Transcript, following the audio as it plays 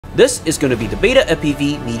This is going to be the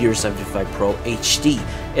BetaFPV Meteor75 Pro HD.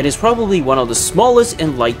 It is probably one of the smallest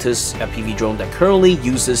and lightest FPV drone that currently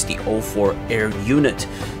uses the O4 air unit.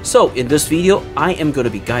 So in this video, I am going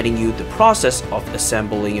to be guiding you the process of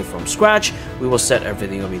assembling it from scratch. We will set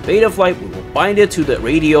everything up in Betaflight, we will bind it to the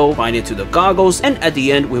radio, bind it to the goggles, and at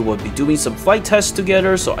the end we will be doing some flight tests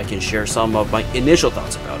together so I can share some of my initial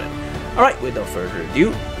thoughts about it. Alright, without further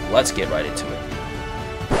ado, let's get right into it.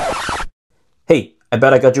 Hey, I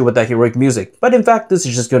bet I got you with that heroic music, but in fact this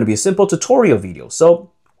is just going to be a simple tutorial video, so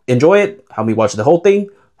enjoy it, help me watch the whole thing,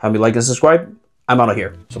 help me like and subscribe. I'm out of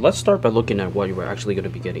here. So let's start by looking at what you're actually going to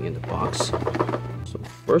be getting in the box. So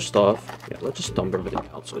first off, let's just dump everything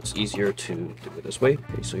out so it's easier to do it this way.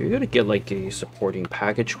 Okay, so you're going to get like a supporting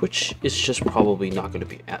package, which is just probably not going to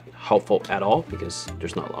be helpful at all because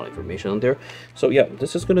there's not a lot of information on there. So yeah,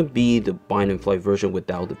 this is going to be the bind and flight version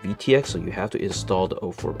without the VTX, so you have to install the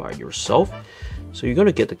O4 by yourself. So you're going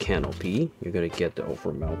to get the canopy, you're going to get the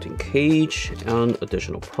O4 mounting cage and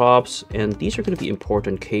additional props, and these are going to be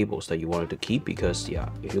important cables that you wanted to keep because yeah,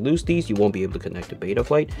 if you lose these you won't be able to connect to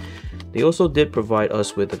Betaflight. They also did provide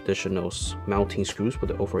us with additional mounting screws for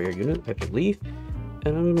the O4 air unit, I believe,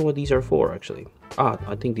 and I don't know what these are for actually.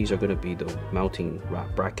 I think these are going to be the mounting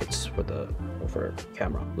brackets for the O4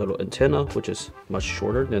 camera. Little antenna, which is much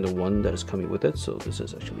shorter than the one that is coming with it, so this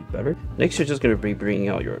is actually better. Next, you're just going to be bringing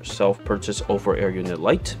out your self-purchased O4 air unit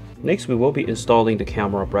light. Next, we will be installing the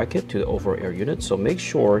camera bracket to the O4 air unit, so make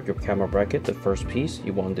sure your camera bracket, the first piece,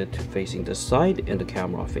 you want it to facing this side and the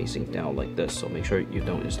camera facing down like this, so make sure you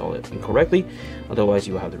don't install it incorrectly, otherwise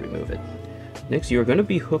you will have to remove it. Next, you're going to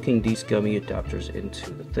be hooking these gummy adapters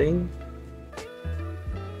into the thing.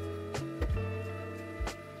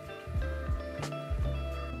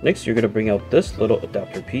 Next, you're going to bring out this little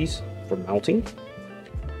adapter piece for mounting,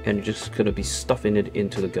 and you're just going to be stuffing it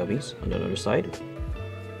into the gummies on the other side.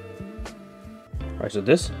 Alright, so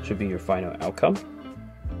this should be your final outcome.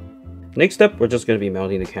 Next step, we're just going to be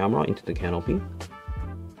mounting the camera into the canopy.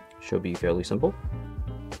 Should be fairly simple.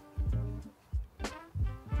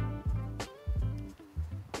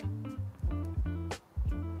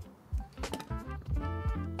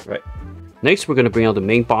 Right. Next, we're going to bring out the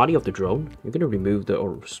main body of the drone. You're going to remove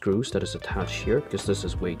the screws that is attached here because this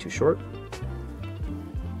is way too short.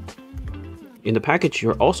 In the package,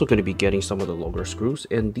 you're also going to be getting some of the longer screws,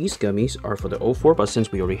 and these gummies are for the O4, but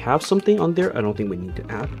since we already have something on there, I don't think we need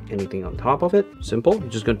to add anything on top of it. Simple. You're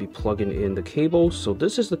just going to be plugging in the cable. So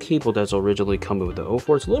this is the cable that's originally coming with the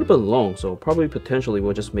O4. It's a little bit long, so probably potentially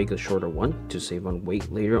we'll just make a shorter one to save on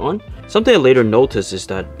weight later on. Something I later noticed is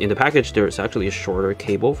that in the package, there is actually a shorter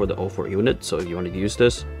cable for the O4 unit, so if you want to use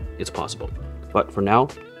this, it's possible. But for now,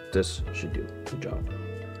 this should do the job.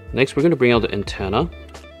 Next, we're going to bring out the antenna.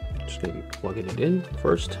 Just going to be plugging it in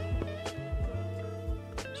first.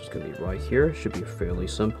 So it's going to be right here. Should be a fairly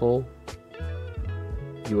simple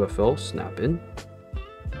UFO snap in.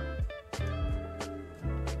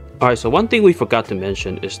 Alright, so one thing we forgot to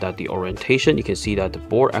mention is that the orientation, you can see that the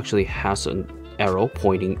board actually has an arrow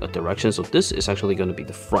pointing a direction, so this is actually going to be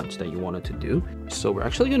the front that you wanted to do. So we're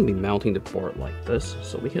actually going to be mounting the board like this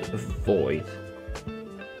so we can avoid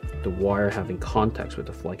the wire having contacts with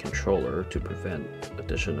the flight controller to prevent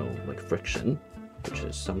additional friction, which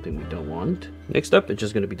is something we don't want. Next up, it's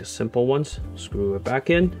just going to be the simple ones. Screw it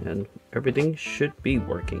back in and everything should be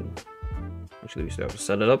working. Actually, we still have to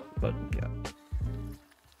set it up, but yeah.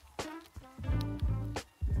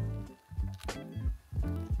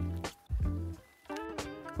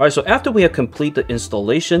 Alright, so after we have completed the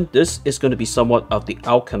installation, this is going to be somewhat of the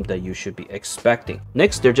outcome that you should be expecting.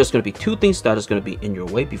 Next, there are just going to be two things that is going to be in your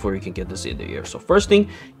way before you can get this in the air. So first thing,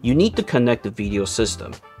 you need to connect the video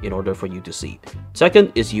system in order for you to see.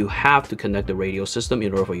 Second is you have to connect the radio system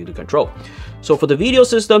in order for you to control. So for the video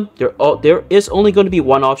system, there is only going to be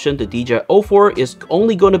one option. The DJI O4 is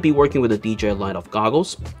only going to be working with the DJI line of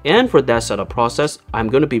goggles. And for that setup process, I'm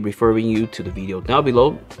going to be referring you to the video down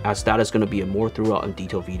below, as that is going to be a more thorough and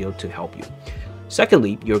detailed video to help you.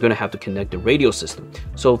 Secondly, you're going to have to connect the radio system.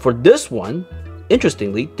 So for this one,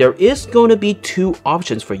 interestingly, there is going to be two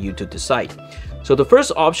options for you to decide. So the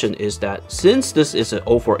first option is that since this is an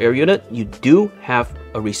O4 air unit, you do have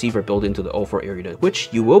a receiver built into the O4 air unit, which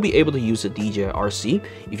you will be able to use the DJI RC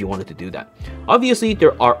if you wanted to do that. Obviously,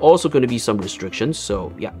 there are also going to be some restrictions,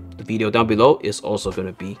 so yeah, the video down below is also going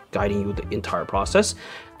to be guiding you the entire process.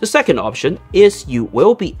 The second option is you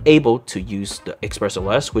will be able to use the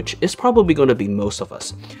ExpressLS, which is probably going to be most of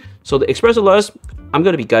us. So the ExpressLS, I'm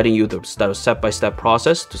going to be guiding you the step-by-step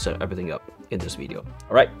process to set everything up in this video.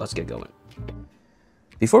 All right, let's get going.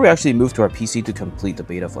 Before we actually move to our PC to complete the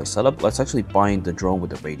BetaFlight setup, let's actually bind the drone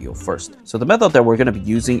with the radio first. So the method that we're going to be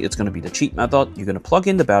using, it's going to be the cheat method. You're going to plug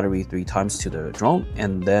in the battery 3 times to the drone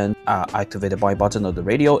and then activate the bind button of the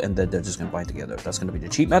radio, and then they're just going to bind together. That's going to be the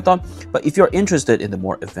cheat method. But if you're interested in the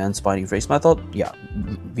more advanced binding phase method, yeah,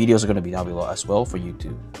 videos are going to be down below as well for you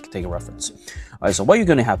to take a reference. Alright, so what you're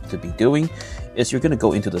going to have to be doing is you're going to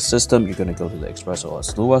go into the system, you're going to go to the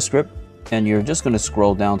ExpressOS Lua script, and you're just going to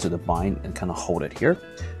scroll down to the bind and kind of hold it here.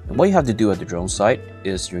 And what you have to do at the drone site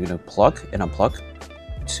is you're going to plug and unplug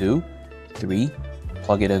 2, 3,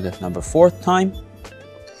 plug it in the number 4th time,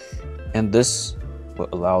 and this will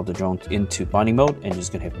allow the drone into binding mode, and you're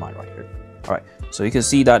just going to hit bind right here. Alright, so you can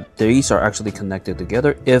see that these are actually connected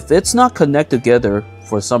together. If it's not connected together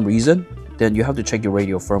for some reason, then you have to check your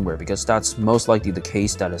radio firmware, because that's most likely the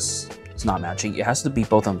case that it's not matching. It has to be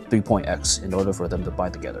both on 3.x in order for them to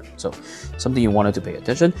bind together. So something you wanted to pay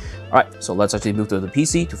attention. Alright, so let's actually move to the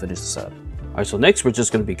PC to finish the setup. Alright, so next we're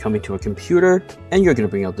just going to be coming to a computer, and you're going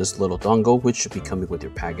to bring out this little dongle, which should be coming with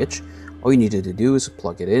your package. All you needed to do is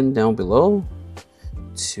plug it in down below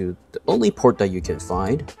to the only port that you can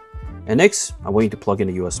find. And next, I want you to plug in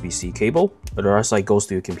a USB-C cable. The other side goes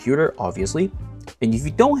to your computer, obviously. And if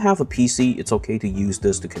you don't have a PC, it's okay to use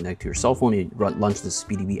this to connect to your cell phone and launch the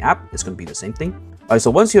SpeedyBee app. It's going to be the same thing. Alright, so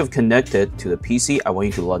once you have connected to the PC, I want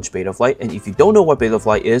you to launch BetaFlight. And if you don't know what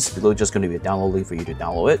BetaFlight is, below just going to be a download link for you to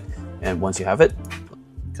download it. And once you have it,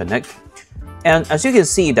 connect. And as you can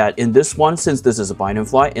see that in this one, since this is a bind and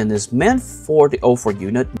fly and is meant for the O4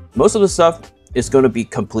 unit, most of the stuff is going to be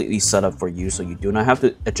completely set up for you, so you do not have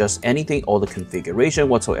to adjust anything. All the configuration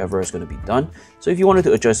whatsoever is going to be done. So if you wanted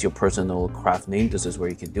to adjust your personal craft name, this is where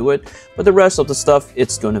you can do it. But the rest of the stuff,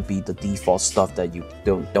 it's going to be the default stuff that you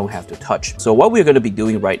don't have to touch. So what we're going to be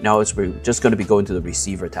doing right now is we're just going to be going to the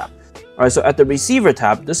receiver tab. Alright, so at the receiver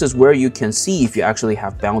tab, this is where you can see if you actually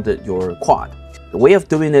have bounded your quad. The way of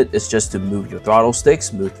doing it is just to move your throttle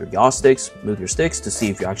sticks, move your yaw sticks, move your sticks to see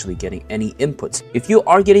if you're actually getting any inputs. If you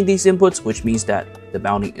are getting these inputs, which means that the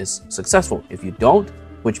bounding is successful. If you don't,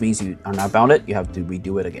 which means you are not bounded, you have to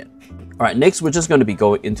redo it again. Alright, next we're just going to be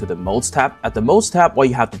going into the modes tab. At the modes tab, what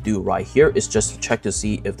you have to do right here is just to check to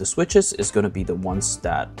see if the switches is going to be the ones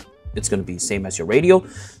that it's going to be same as your radio.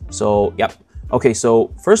 So, yep. Okay,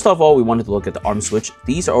 so first of all, we wanted to look at the arm switch.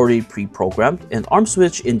 These are already pre-programmed. And arm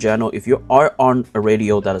switch in general, if you are on a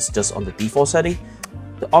radio that is just on the default setting,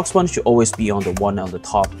 the aux one should always be on the one on the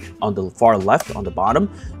top, on the far left, on the bottom.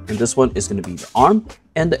 And this one is going to be the arm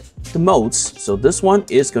and the modes. So this one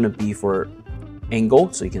is going to be for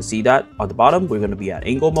angle. So you can see that on the bottom, we're going to be at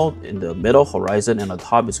angle mode. In the middle, horizon, and on the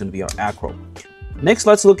top is going to be our acro. Next,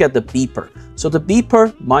 let's look at the beeper. So the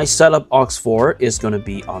beeper, my setup aux4 is going to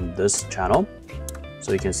be on this channel.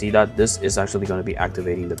 So you can see that this is actually going to be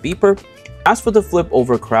activating the beeper. As for the flip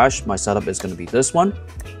over crash, my setup is going to be this one.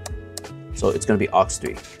 So it's going to be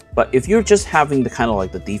aux3. But if you're just having the kind of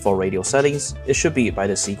like the default radio settings, it should be by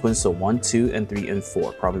the sequence. So 1, 2, and 3, and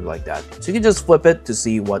 4, probably like that. So you can just flip it to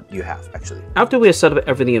see what you have actually. After we have set up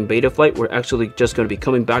everything in BetaFlight, we're actually just going to be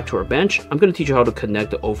coming back to our bench. I'm going to teach you how to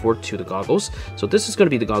connect the O4 to the goggles. So this is going to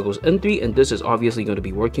be the goggles N3, and this is obviously going to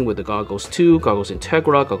be working with the goggles 2, goggles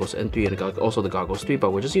Integra, goggles N3, and also the goggles 3,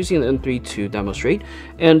 but we're just using the N3 to demonstrate.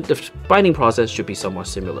 And the binding process should be somewhat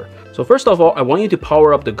similar. So first of all, I want you to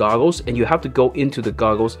power up the goggles, and you have to go into the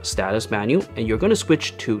goggles status menu, and you're going to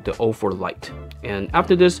switch to the O4 Lite. And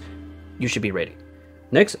after this, you should be ready.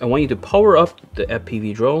 Next, I want you to power up the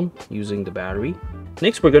FPV drone using the battery.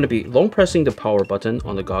 Next, we're going to be long pressing the power button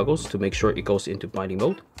on the goggles to make sure it goes into binding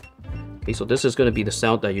mode. Okay, so this is going to be the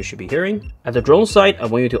sound that you should be hearing. At the drone side, I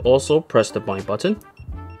want you to also press the bind button.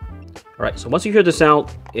 Alright, so once you hear the sound,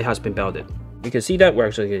 it has been bounded. You can see that we're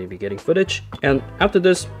actually going to be getting footage. And after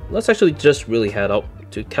this, let's actually just really head out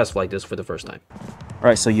to test flight this for the first time.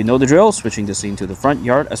 Alright, so you know the drill, switching the scene to the front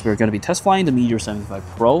yard as we're going to be test flying the Meteor75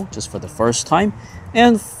 Pro just for the first time.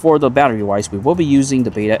 And for the battery wise, we will be using the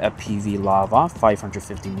BetaFPV Lava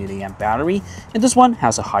 550 mAh battery. And this one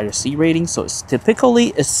has a higher C rating, so it's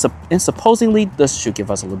typically, and supposedly this should give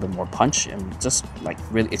us a little bit more punch. And just like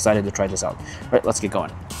really excited to try this out. Alright, let's get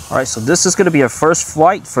going. Alright, so this is going to be our first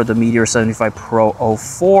flight for the Meteor75 Pro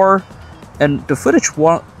O4. And the footage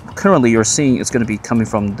currently you're seeing is going to be coming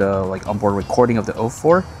from the like onboard recording of the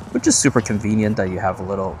O4, which is super convenient that you have a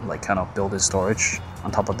little like kind of built-in storage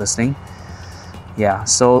on top of this thing. Yeah,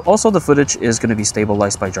 so also the footage is going to be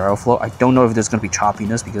stabilized by gyro flow. I don't know if there's going to be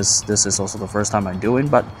choppiness because this is also the first time I'm doing,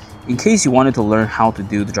 but in case you wanted to learn how to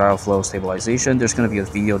do the gyro flow stabilization, there's going to be a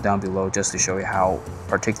video down below just to show you how,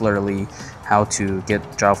 particularly how to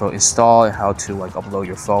get gyro flow installed and how to like upload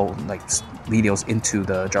your phone like videos into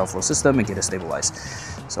the gyro flow system and get it stabilized.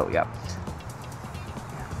 So yeah.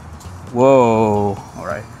 Whoa, all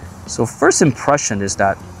right. So first impression is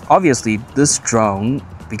that obviously this drone,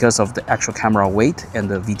 because of the actual camera weight and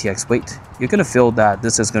the VTX weight, you're gonna feel that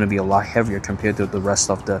this is gonna be a lot heavier compared to the rest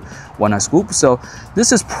of the 1S group. So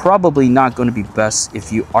this is probably not gonna be best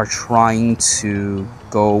if you are trying to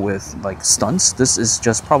go with like stunts. This is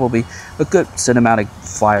just probably a good cinematic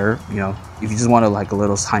flyer, you know, if you just want to like a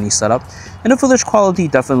little tiny setup. And the footage quality,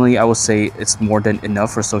 definitely I would say it's more than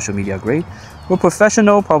enough for social media grade. For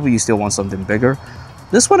professional, probably you still want something bigger.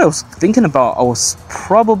 This one I was thinking about, I was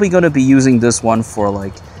probably going to be using this one for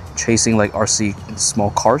like chasing like RC small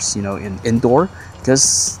cars, you know, in indoor,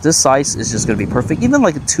 because this size is just going to be perfect. Even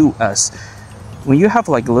like a 2S, when you have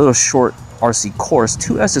like a little short RC course,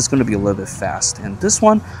 2S is going to be a little bit fast, and this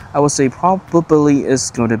one I would say probably is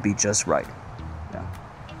going to be just right. Yeah.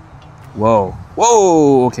 Whoa,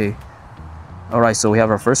 whoa, okay. All right, so we have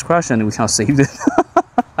our first crash and we kind of saved it.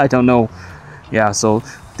 I don't know. Yeah, so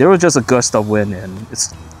there was just a gust of wind, and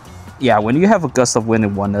it's, yeah, when you have a gust of wind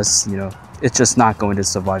in 1S, you know, it's just not going to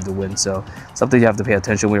survive the wind. So something you have to pay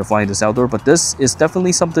attention when you're flying this outdoor. But this is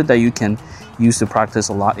definitely something that you can use to practice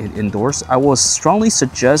a lot in indoors. I will strongly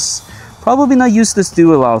suggest probably not use this to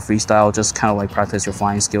do a lot of freestyle, just kind of like practice your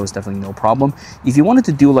flying skills, definitely no problem. If you wanted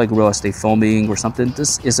to do like real estate filming or something,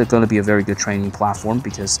 this is going to be a very good training platform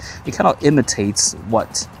because it kind of imitates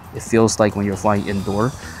what it feels like when you're flying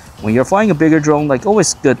indoor. When you're flying a bigger drone, like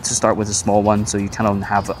always good to start with a small one so you kind of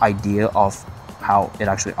have an idea of how it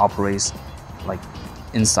actually operates like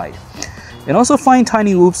inside. And also flying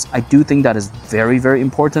tiny loops, I do think that is very, very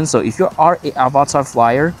important. So if you are an avatar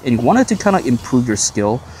flyer and you wanted to kind of improve your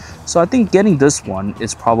skill, so I think getting this one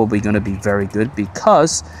is probably going to be very good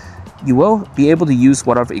because you will be able to use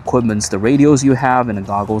whatever equipments, the radios you have and the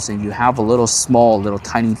goggles, and you have a little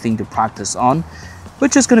tiny thing to practice on,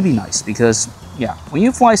 which is going to be nice because, yeah, when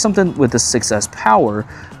you fly something with the 6S power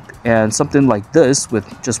and something like this with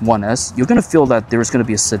just 1S, you're going to feel that there's going to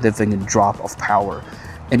be a significant drop of power.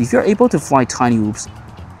 And if you're able to fly tiny loops,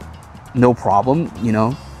 no problem, you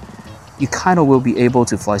know, you kind of will be able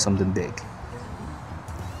to fly something big.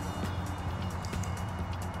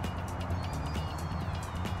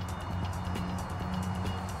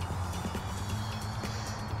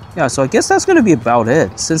 Yeah, so I guess that's going to be about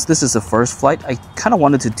it. Since this is the first flight, I kind of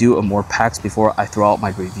wanted to do a more packs before I throw out my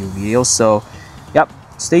review video. So, yep,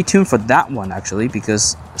 stay tuned for that one actually,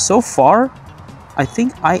 because so far, I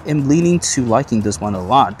think I am leaning to liking this one a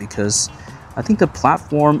lot because I think the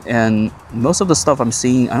platform and most of the stuff I'm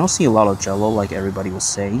seeing, I don't see a lot of jello like everybody was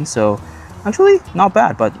saying. So, actually, not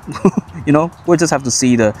bad, but you know, we'll just have to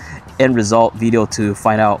see the end result video to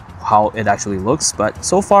find out how it actually looks. But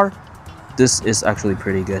so far, this is actually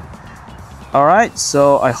pretty good. All right,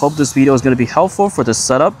 so I hope this video is going to be helpful for the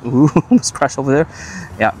setup. Ooh, let's crash over there.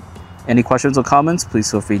 Yeah, any questions or comments, please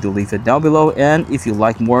feel free to leave it down below. And if you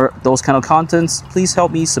like more those kind of contents, please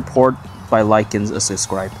help me support by liking and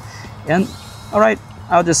subscribe. And all right,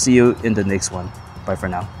 I'll just see you in the next one. Bye for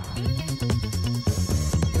now.